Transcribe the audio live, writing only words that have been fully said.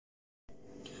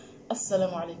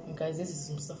Assalamu alaikum guys, this is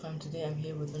Mustafa and today I'm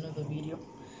here with another video.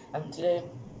 And today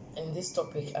in this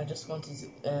topic I just wanted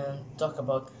to talk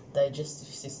about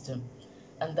digestive system.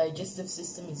 And digestive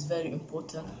system is very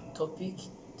important topic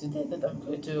today that I'm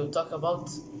going to talk about,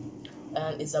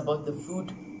 and it's about the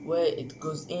food, where it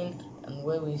goes in and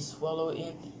where we swallow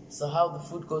in, so how the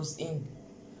food goes in.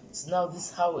 So now this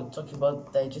is how we're talking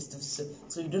about digestive system.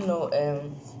 So you don't know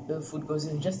where the food goes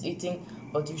in, just eating,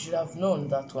 but you should have known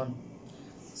that one.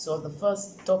 So the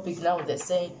first topic now, they're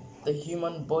saying the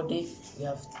human body. We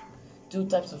have two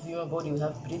types of human body. We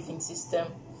have breathing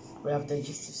system, we have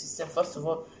digestive system. First of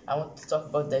all, I want to talk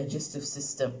about digestive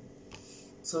system.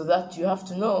 So that you have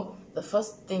to know, the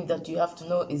first thing that you have to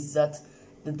know is that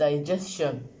the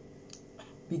digestion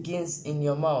begins in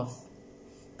your mouth.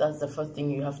 That's the first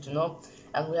thing you have to know.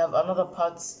 And we have another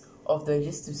parts of the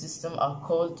digestive system are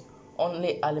called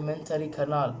only alimentary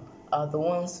canal, are the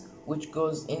ones which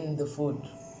goes in the food,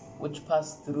 which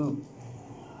pass through.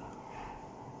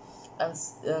 And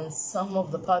some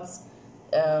of the parts,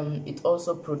 it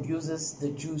also produces the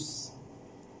juice.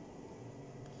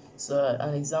 So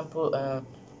an example,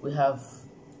 we have,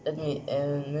 let me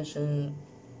mention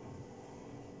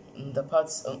the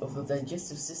parts of the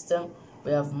digestive system.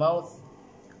 We have mouth,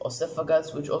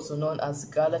 oesophagus, which also known as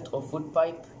gullet or food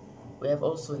pipe. We have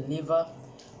also liver,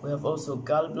 we have also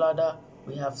gallbladder,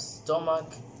 we have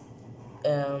stomach,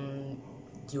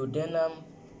 duodenum,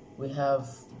 we have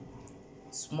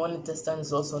small intestine,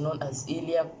 is also known as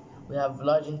ileum, we have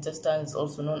large intestine, is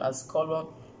also known as colon,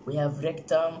 we have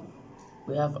rectum,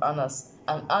 we have anus,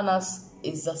 and anus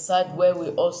is the side where we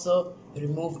also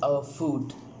remove our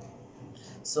food.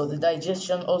 So the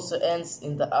digestion also ends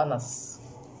in the anus.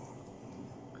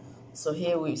 So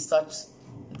here we start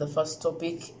the first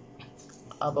topic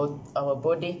about our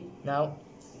body. Now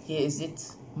here is it,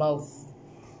 mouth.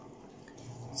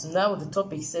 So now the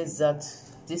topic says that,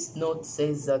 this note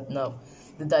says that now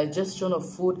the digestion of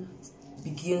food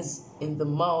begins in the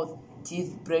mouth.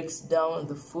 Teeth breaks down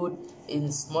the food in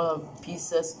smaller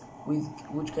pieces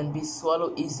which can be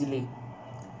swallowed easily.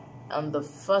 And the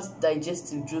first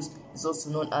digestive juice is also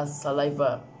known as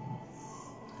saliva.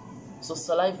 So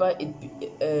saliva,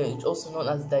 it's also known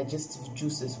as digestive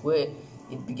juices, where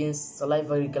it begins.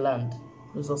 Salivary gland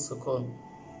is also called.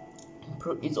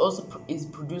 It also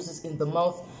produces in the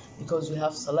mouth, because you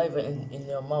have saliva in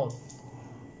your mouth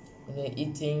when you're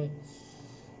eating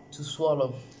to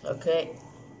swallow. Okay,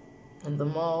 in the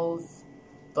mouth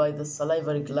by the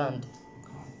salivary gland.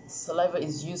 Saliva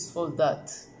is useful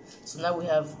that. So now we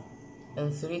have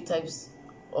three types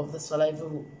of the saliva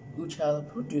which are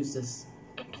produces.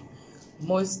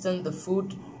 Moisten the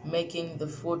food, making the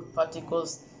food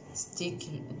particles stick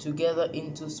together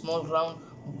into small round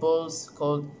balls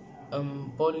called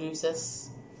boluses.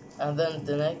 And then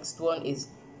the next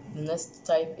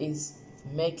type is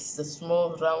makes the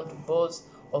small round balls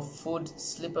of food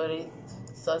slippery,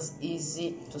 thus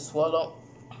easy to swallow.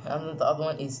 And then the other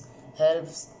one is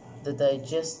helps the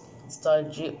digest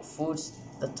starchy foods.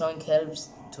 The tongue helps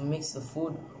to mix the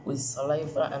food with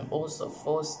saliva and also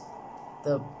force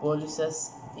the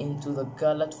boluses into the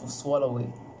gullet for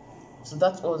swallowing. So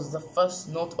that was the first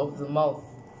note of the mouth.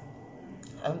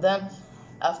 And then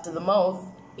after the mouth,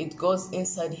 it goes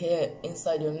inside here,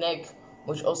 inside your neck,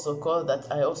 which also called,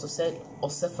 that I also said,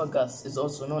 oesophagus, is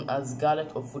also known as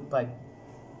gullet or food pipe.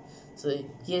 So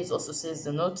here it also says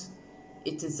the note,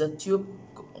 it is a tube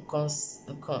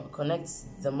connects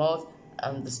the mouth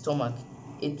and the stomach.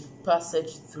 It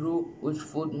passes through which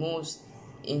food moves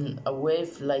in a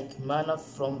wave-like manner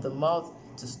from the mouth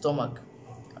to stomach.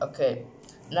 Okay,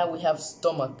 now we have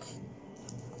stomach.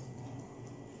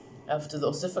 After the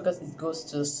oesophagus, it goes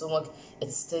to the stomach.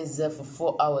 It stays there for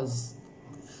 4 hours.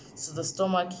 So the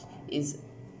stomach is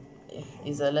an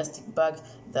elastic bag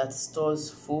that stores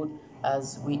food.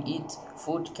 As we eat,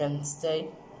 food can stay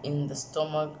in the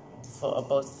stomach for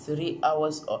about 3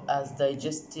 hours, or as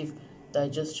digestion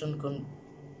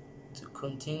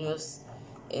continues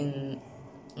in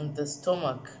the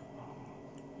stomach.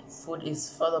 Food is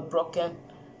further broken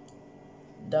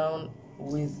down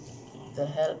with the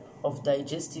help of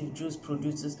digestive juice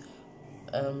produced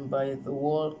by the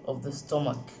wall of the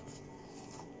stomach.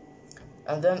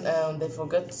 And then they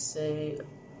forget to say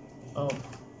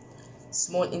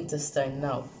small intestine.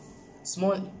 Now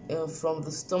from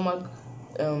the stomach,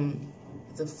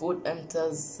 the food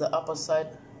enters the upper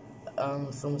side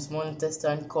from small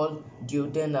intestine called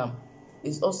duodenum.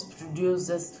 It also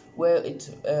produces, where it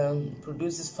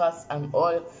produces fats and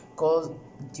oil called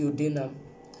duodenum,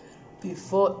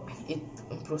 before it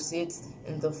proceeds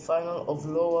in the final of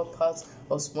lower parts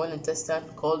of small intestine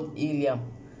called ileum.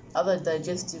 Other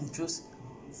digestive juice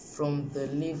from the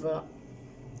liver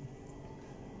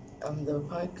and the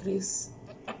pancreas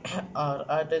are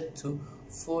added to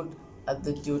food at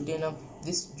the duodenum.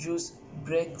 This juice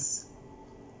breaks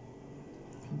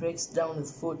down the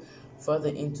food further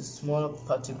into smaller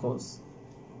particles.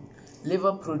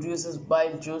 Liver produces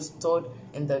bile juice stored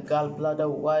in the gallbladder,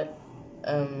 while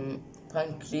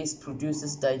pancreas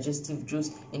produces digestive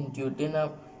juice in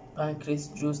duodenum. Pancreas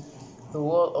juice. The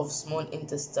wall of small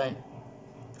intestine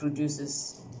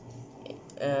produces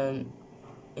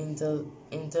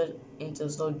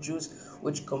intestinal juice,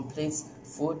 which completes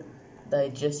food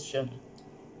digestion.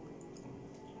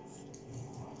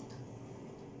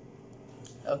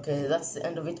 Okay, that's the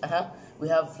end of it. We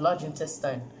have large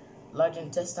intestine. Large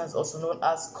intestine is also known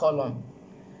as colon.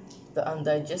 The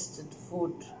undigested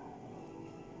food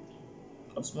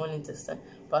of small intestine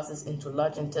passes into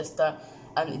large intestine,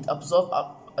 and it absorbs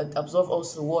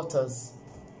also waters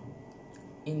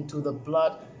into the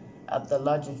blood at the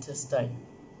large intestine.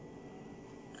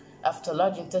 After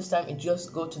large intestine, it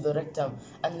just go to the rectum,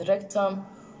 and the rectum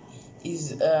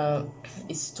is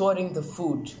storing the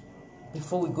food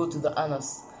before we go to the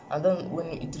anus. And then when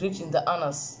it reaches in the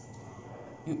anus,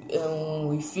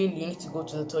 we feel you need to go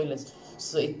to the toilet.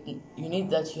 So you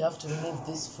have to remove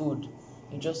this food.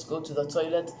 You just go to the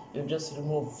toilet, you just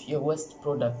remove your waste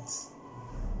products.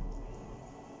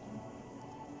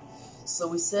 So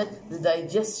we said the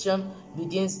digestion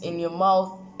begins in your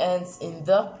mouth, ends in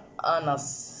the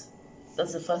anus.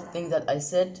 That's the first thing that I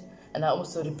said, and I'm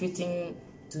also repeating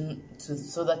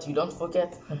so that you don't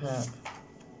forget.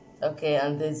 Okay,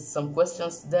 and there's some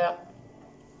questions there.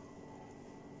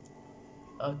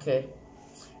 Okay,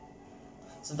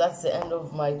 so that's the end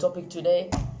of my topic today,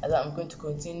 and I'm going to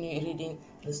continue reading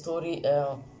the story,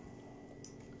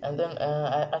 and then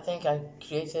I think I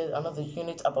created another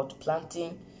unit about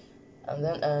planting, and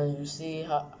then you see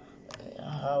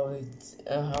how it's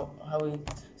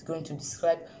going to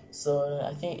describe. So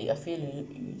I feel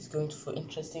it's going to be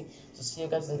interesting. So see you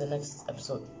guys in the next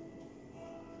episode.